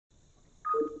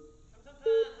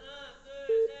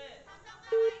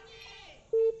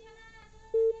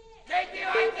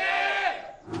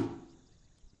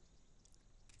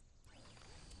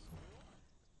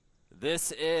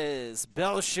this is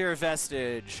Bel'Shir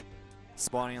Vestige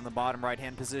spawning in the bottom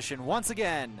right-hand position. Once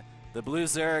again, the Blue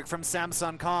Zerg from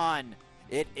Samsung Khan.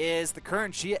 It is the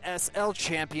current GSL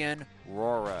champion,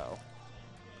 rOrO.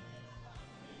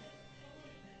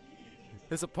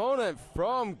 His opponent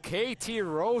from KT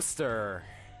Roaster,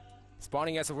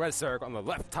 spawning as a Red Zerg on the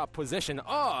left top position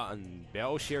on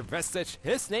Bel'Shir Vestige.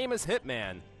 His name is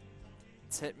hitmaN.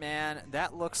 It's hitmaN.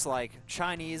 That looks like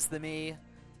Chinese to me,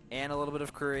 and a little bit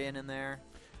of Korean in there.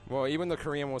 Well, even the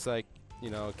Korean was like, you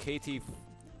know, KT.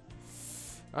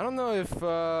 I don't know if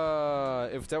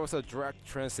that was a direct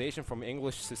translation from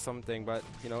English to something, but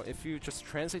you know, if you just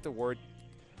translate the word,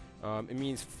 it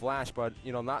means Flash, but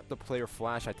you know, not the player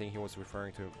Flash. I think he was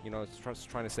referring to. You know, it's just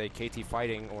trying to say KT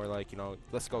fighting, or like, you know,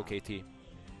 let's go KT.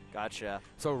 Gotcha.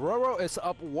 So rOrO is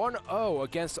up 1-0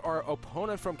 against our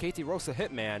opponent from KT Roaster,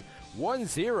 hitmaN.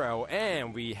 1-0,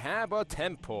 and we have a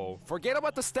tempo. Forget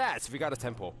about the stats. We got a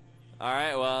tempo. All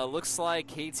right. Well, it looks like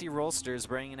KT Roaster's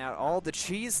bringing out all the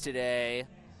cheese today.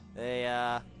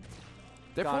 They're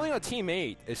pulling a team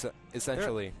 8,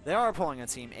 essentially. They are pulling a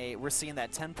team 8. We're seeing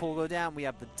that 10 pull go down. We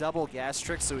have the double gas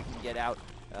trick, so we can get out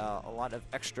a lot of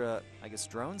extra, I guess,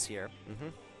 drones here.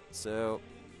 So,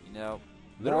 you know,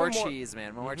 more cheese,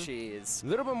 man. More cheese. A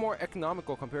little bit more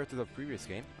economical compared to the previous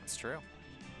game. That's true.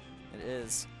 It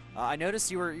is. I noticed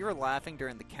you were laughing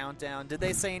during the countdown. Did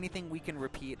they say anything we can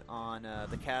repeat on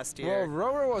the cast here? Well,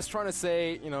 rOrO was trying to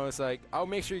say, you know, it's like, I'll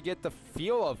make sure you get the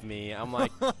feel of me. I'm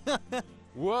like,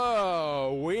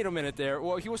 whoa, wait a minute there.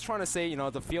 Well, he was trying to say, you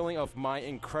know, the feeling of my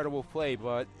incredible play,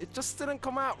 but it just didn't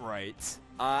come out right.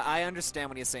 I understand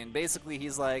what he's saying. Basically,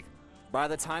 he's like, by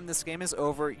the time this game is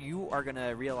over, you are going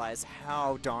to realize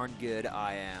how darn good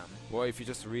I am. Well, if you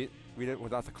just read it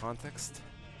without the context,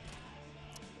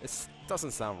 it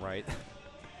doesn't sound right.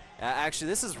 Actually,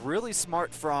 this is really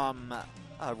smart from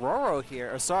rOrO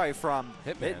here. Or sorry, from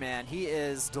hitmaN. He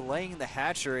is delaying the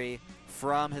hatchery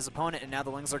from his opponent, and now the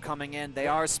Lings are coming in. They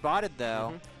are spotted,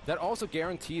 though. That also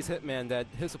guarantees hitmaN that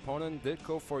his opponent did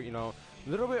go for, you know, a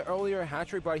little bit earlier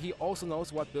hatchery, but he also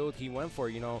knows what build he went for.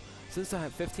 You know, since the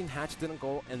 15 hatch didn't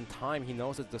go in time, he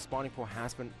knows that the spawning pool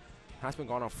has been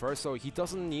gone off first, so he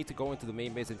doesn't need to go into the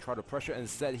main base and try to pressure.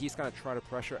 Instead, he's going to try to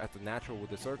pressure at the natural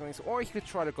with the Zerglings, or he could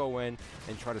try to go in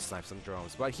and try to snipe some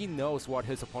drones. But he knows what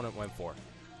his opponent went for.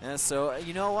 And so,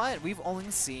 you know what? We've only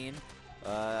seen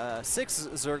 6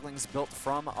 Zerglings built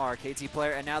from our KT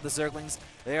player, and now the Zerglings,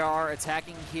 they are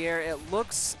attacking here. It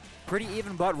looks pretty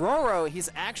even, but rOrO, he's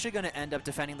actually going to end up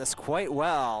defending this quite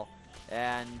well,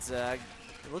 and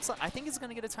it looks like, I think he's going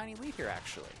to get a tiny lead here,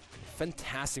 actually.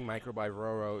 Fantastic micro by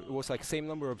rOrO. It was like same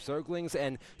number of Zerglings,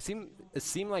 and it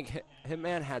seemed like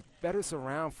hitmaN had better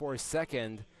surround for a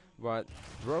second, but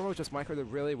rOrO just microed it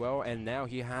really well, and now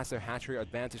he has a hatchery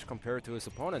advantage compared to his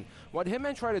opponent. What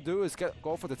hitmaN tried to do is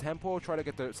go for the tempo, try to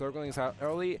get the Zerglings out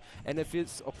early, and if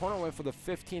his opponent went for the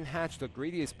 15 hatch, the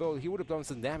greediest build, he would have done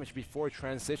some damage before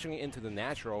transitioning into the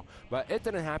natural, but it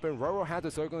didn't happen. rOrO had the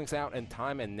Zerglings out in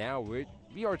time, and now we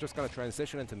are just going to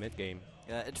transition into mid-game.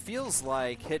 Yeah, it feels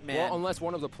like hitmaN... Well, unless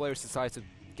one of the players decides to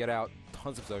get out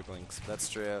tons of Zerglings. That's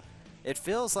true. It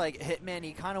feels like hitmaN,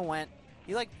 he kind of went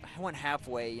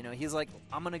halfway, you know. He's like,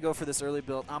 I'm going to go for this early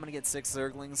build. I'm going to get 6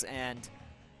 Zerglings, and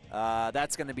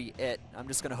that's going to be it. I'm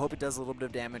just going to hope it does a little bit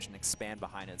of damage and expand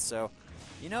behind it. So,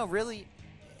 you know, really,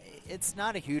 it's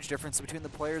not a huge difference between the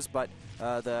players, but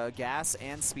the gas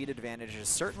and speed advantage is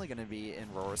certainly going to be in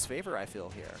rOrO's favor, I feel,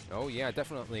 here. Oh, yeah,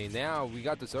 definitely. Now we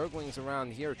got the Zerglings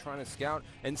around here trying to scout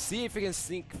and see if he can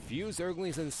sneak few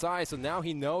Zerglings inside. So now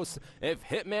he knows if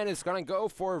hitmaN is going to go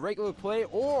for a regular play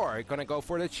or going to go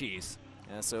for the cheese.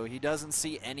 Yeah, so he doesn't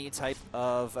see any type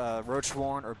of Roach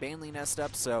Warren or Baneling nest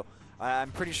up, so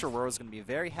I'm pretty sure rOrO's going to be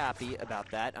very happy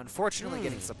about that. Unfortunately,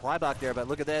 getting supply block there, but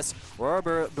look at this.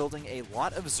 rOrO building a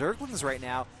lot of Zerglings right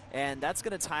now, and that's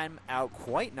going to time out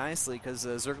quite nicely because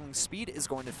Zergling speed is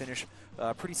going to finish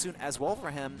pretty soon as well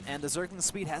for him, and the Zergling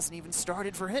speed hasn't even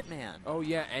started for hitmaN. Oh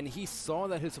yeah, and he saw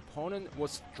that his opponent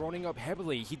was droning up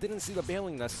heavily. He didn't see the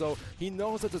Baneling nest, so he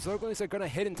knows that the Zerglings are going to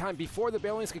hit in time before the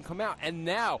Banelings can come out, and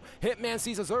now hitmaN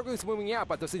sees the Zerglings moving out,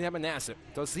 but does he have an answer?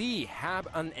 Does he have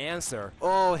an answer?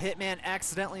 Oh, hitmaN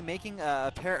accidentally making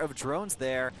a pair of drones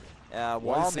there.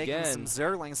 While making some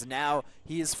Zerglings. Now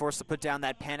he is forced to put down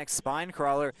that Panic Spine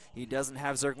Crawler. He doesn't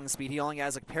have Zergling speed. He only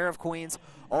has a pair of Queens.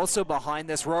 Also behind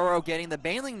this, rOrO getting the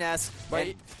Baneling Nest.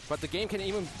 But the game can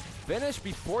even finish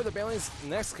before the Bailey's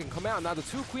next can come out. Now the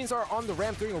two queens are on the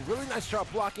ramp doing a really nice job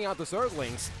blocking out the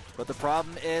Zerglings. But the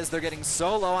problem is they're getting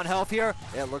so low on health here.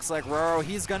 It looks like rOrO,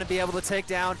 he's going to be able to take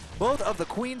down both of the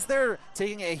queens. They're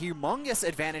taking a humongous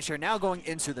advantage here, now going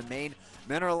into the main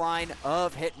mineral line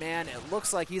of hitmaN. It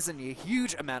looks like he's in a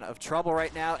huge amount of trouble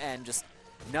right now, and just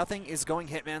nothing is going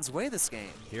hitmaN's way this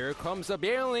game. Here comes the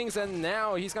Bailings, and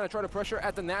now he's going to try to pressure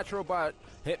at the natural, but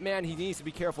hitmaN, he needs to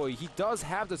be careful. He does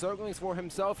have the Zerglings for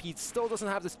himself. He still doesn't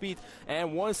have the speed,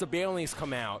 and once the Bailings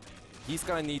come out, he's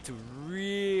going to need to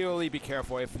really be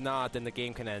careful. If not, then the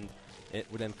game can end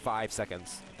within 5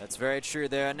 seconds. That's very true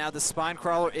there. Now the Spine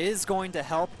Crawler is going to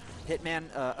help hitmaN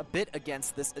a bit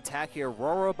against this attack here.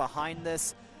 rOrO behind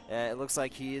this. It looks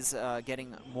like he's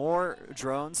getting more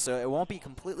drones, so it won't be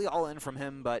completely all in from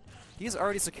him, but he's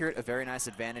already secured a very nice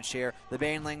advantage here. The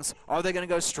Banelings, are they going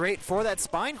to go straight for that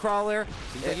Spine Crawler?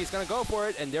 Seems like he's going to go for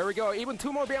it, and there we go. Even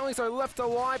 2 more Banelings are left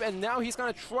alive, and now he's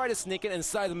going to try to sneak it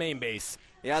inside the main base.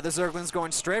 Yeah, the Zerglings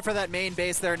going straight for that main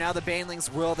base there. Now the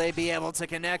Banelings, will they be able to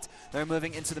connect? They're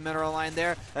moving into the mineral line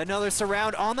there. Another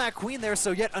surround on that queen there,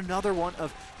 so yet another one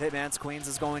of hitmaN's queens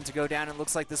is going to go down. It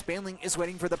looks like this Baneling is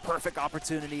waiting for the perfect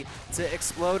opportunity to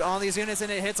explode on these units,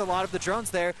 and it hits a lot of the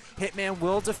drones there. hitmaN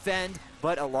will defend,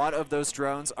 but a lot of those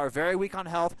drones are very weak on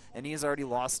health, and he's already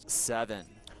lost 7.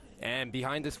 And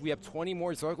behind this, we have 20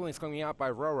 more Zerglings coming out by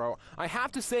rOrO. I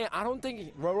have to say, I don't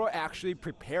think rOrO actually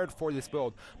prepared for this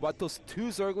build, but those 2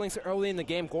 Zerglings early in the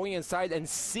game going inside and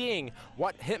seeing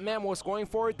what hitmaN was going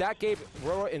for, that gave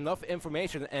rOrO enough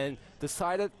information and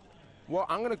decided, well,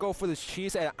 I'm going to go for this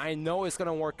cheese, and I know it's going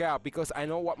to work out because I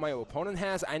know what my opponent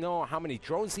has, I know how many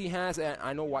drones he has, and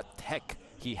I know what tech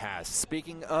he has.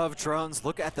 Speaking of drones,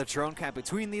 look at the drone count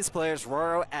between these players.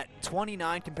 rOrO at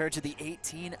 29 compared to the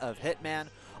 18 of hitmaN.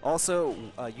 Also,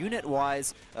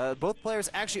 unit-wise, both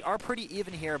players actually are pretty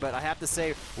even here, but I have to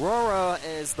say rOrO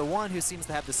is the one who seems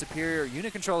to have the superior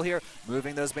unit control here,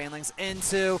 moving those Banelings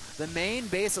into the main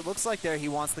base. It looks like there he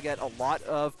wants to get a lot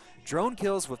of drone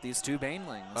kills with these 2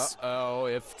 Banelings. Uh-oh,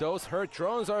 if those hurt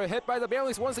drones are hit by the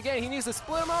Banelings once again, he needs to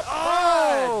split them up.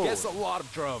 Oh! Gets a lot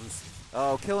of drones.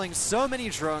 Oh, killing so many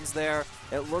drones there.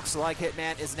 It looks like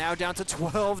hitmaN is now down to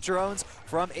 12 drones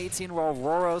from 18, while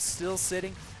rOrO still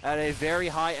sitting at a very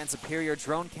high and superior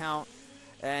drone count.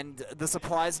 And the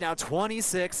supply is now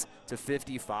 26 to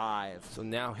 55. So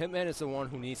now hitmaN is the one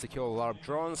who needs to kill a lot of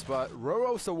drones, but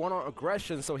rOrO's the one on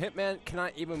aggression, so hitmaN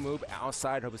cannot even move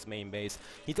outside of his main base.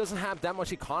 He doesn't have that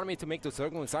much economy to make those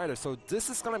Zerglings either, so this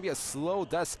is going to be a slow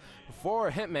death for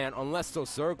hitmaN unless those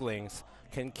Zerglings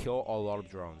can kill a lot of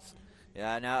drones.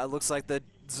 Yeah, now it looks like the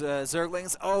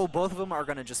Zerglings, both of them are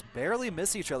going to just barely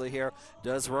miss each other here.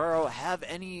 Does rOrO have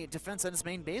any defense on his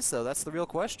main base, though? That's the real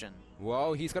question.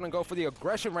 Well, he's going to go for the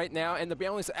aggression right now, and the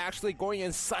Banelings are actually going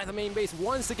inside the main base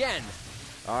once again.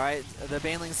 All right, the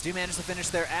Banelings do manage to finish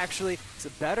there. Actually, it's a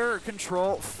better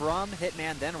control from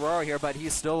hitmaN than rOrO here, but he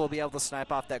still will be able to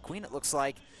snipe off that queen, it looks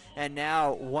like. And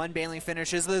now one Baneling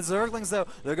finishes. The Zerglings, though,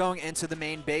 they're going into the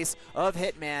main base of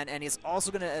hitmaN, and he's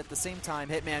also going to, at the same time,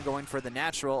 hitmaN going for the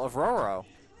natural of rOrO.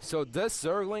 So this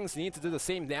Zerglings need to do the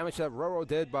same damage that rOrO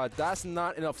did, but that's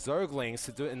not enough Zerglings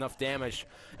to do enough damage.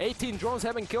 18 drones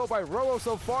have been killed by rOrO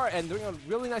so far, and doing a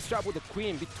really nice job with the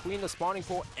queen between the spawning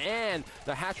pool and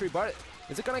the hatchery, but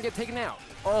is it going to get taken out?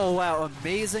 Oh, wow.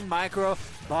 Amazing micro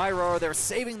by rOrO. They're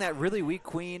saving that really weak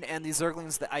queen, and these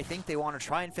Zerglings, I think they want to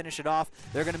try and finish it off.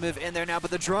 They're going to move in there now, but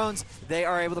the drones, they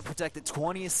are able to protect the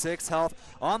 26 health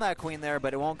on that queen there,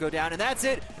 but it won't go down, and that's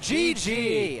it.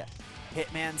 GG!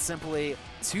 hitmaN simply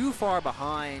too far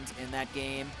behind in that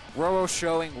game. rOrO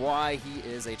showing why he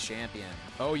is a champion.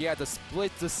 Oh yeah, the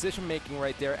split decision making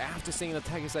right there. After seeing an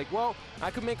attack, he's like, well, I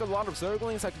could make a lot of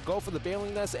Zerglings, I could go for the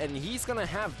Baneling nest, and he's gonna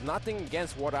have nothing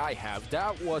against what I have.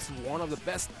 That was one of the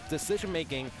best decision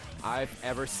making I've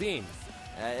ever seen.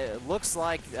 It looks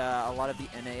like a lot of the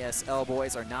NASL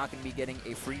boys are not going to be getting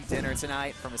a free dinner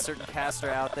tonight from a certain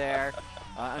caster out there.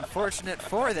 Unfortunate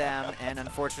for them, and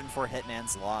unfortunate for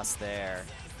hitmaN's loss there.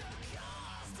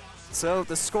 So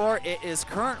the score, it is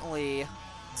currently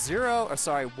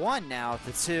 1 now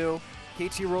to 2.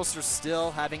 KT Rolster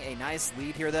still having a nice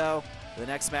lead here, though. The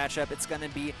next matchup, it's going to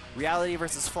be Reality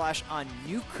versus Flash on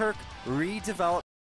Newkirk Redevelopment.